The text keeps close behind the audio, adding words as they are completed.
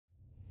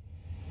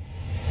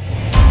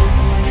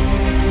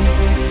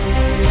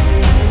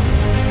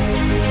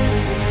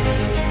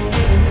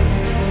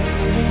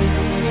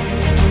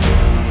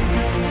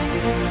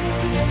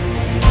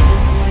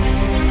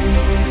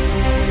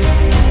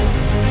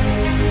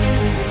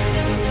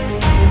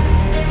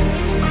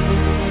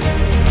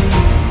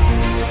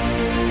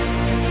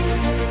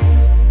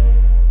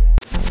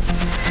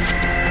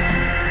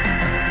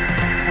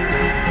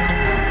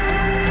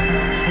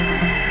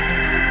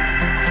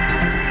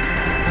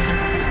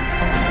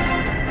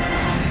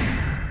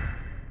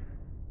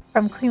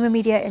From Creamer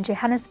Media in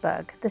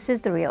Johannesburg, this is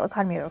the Real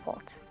Economy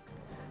Report.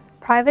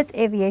 Private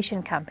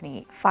aviation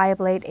company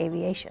Fireblade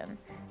Aviation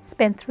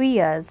spent 3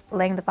 years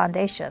laying the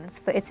foundations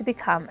for it to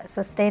become a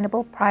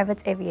sustainable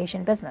private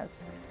aviation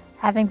business,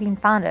 having been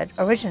founded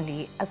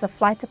originally as a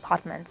flight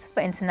department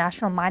for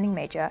international mining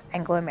major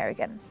Anglo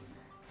American.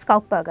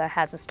 Skalkberger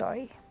has a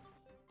story.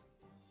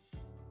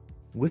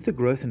 With the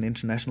growth in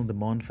international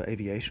demand for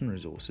aviation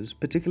resources,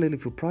 particularly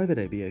for private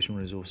aviation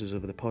resources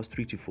over the past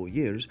 3 to 4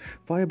 years,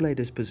 Fireblade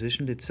has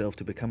positioned itself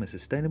to become a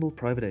sustainable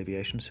private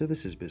aviation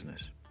services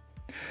business.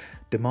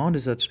 Demand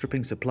is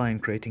outstripping supply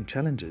and creating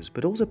challenges,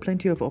 but also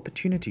plenty of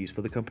opportunities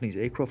for the company's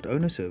aircraft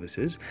owner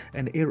services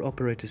and air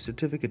operator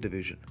certificate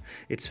division,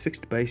 its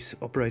fixed base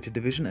operator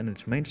division and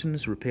its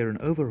maintenance, repair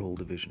and overhaul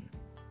division.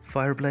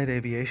 Fireblade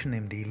Aviation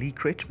MD Lee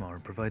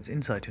Kretschmar provides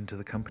insight into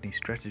the company's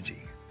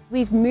strategy.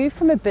 We've moved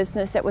from a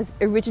business that was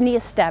originally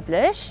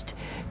established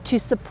to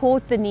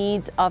support the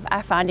needs of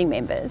our founding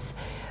members.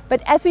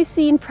 But as we've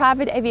seen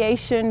private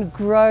aviation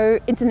grow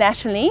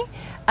internationally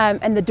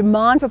and the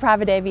demand for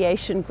private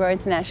aviation grow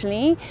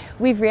internationally,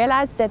 we've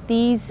realized that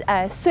these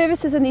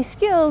services and these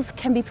skills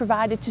can be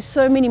provided to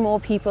so many more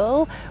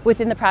people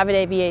within the private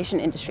aviation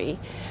industry.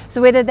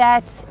 So whether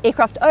that's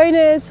aircraft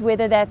owners,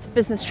 whether that's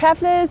business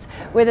travelers,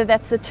 whether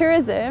that's the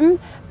tourism,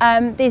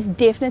 there's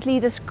definitely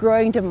this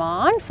growing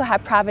demand for how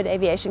private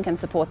aviation can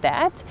support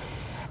that.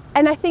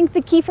 And I think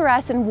the key for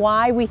us and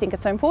why we think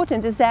it's so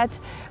important is that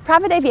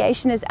private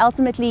aviation is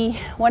ultimately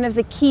one of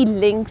the key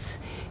links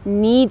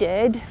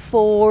needed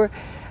for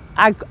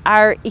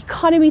our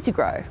economy to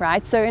grow,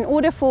 right? So in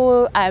order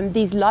for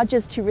these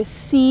lodges to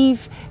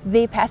receive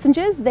their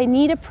passengers, they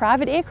need a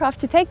private aircraft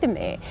to take them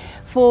there.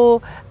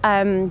 For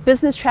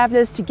business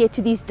travelers to get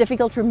to these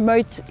difficult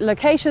remote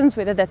locations,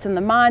 whether that's in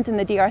the mines in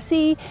the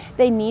DRC,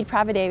 they need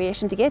private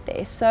aviation to get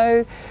there.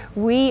 So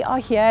we are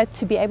here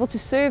to be able to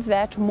serve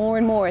that more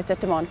and more as that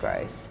demand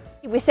grows.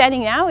 We're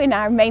standing now in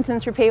our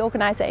maintenance repair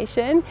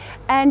organization,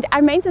 and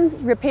our maintenance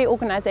repair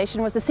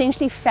organization was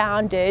essentially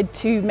founded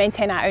to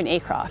maintain our own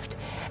aircraft.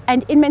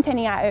 And in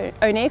maintaining our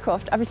own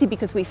aircraft, obviously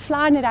because we've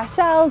flown it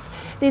ourselves,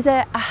 there's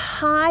a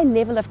high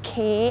level of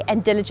care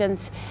and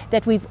diligence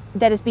that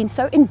has been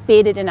so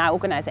embedded in our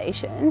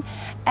organization.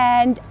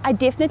 And I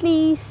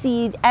definitely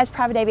see as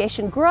private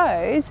aviation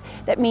grows,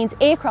 that means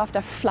aircraft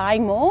are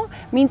flying more,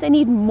 means they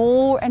need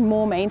more and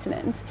more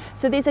maintenance.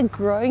 So there's a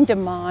growing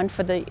demand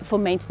for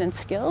maintenance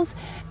skills,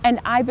 and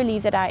I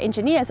believe that our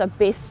engineers are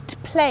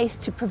best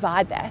placed to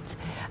provide that.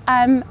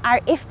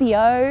 Our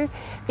FBO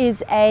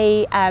is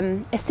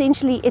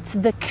essentially it's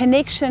the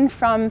connection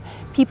from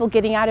people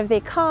getting out of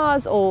their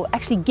cars or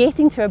actually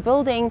getting to a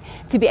building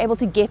to be able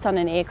to get on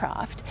an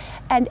aircraft.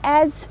 And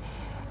as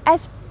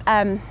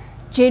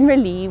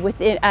generally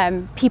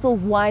within people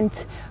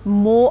want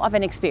more of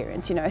an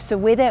experience, you know. So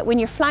when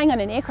you're flying on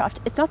an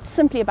aircraft, it's not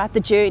simply about the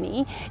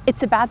journey,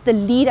 it's about the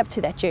lead up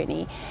to that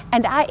journey.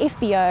 And our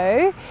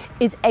FBO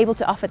is able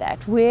to offer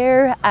that.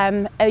 We're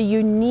a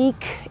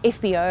unique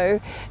FBO,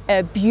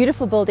 a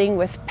beautiful building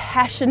with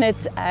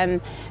passionate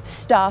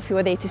staff who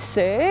are there to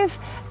serve,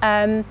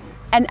 and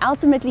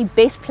ultimately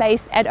best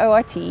placed at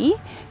ORT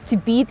to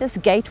be this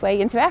gateway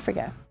into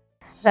Africa.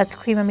 That's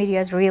Creamer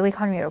Media's Real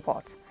Economy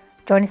Report.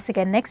 Join us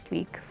again next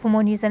week for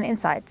more news and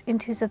insights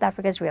into South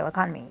Africa's real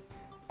economy.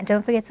 And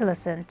don't forget to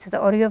listen to the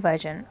audio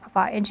version of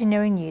our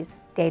Engineering News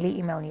daily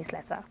email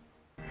newsletter.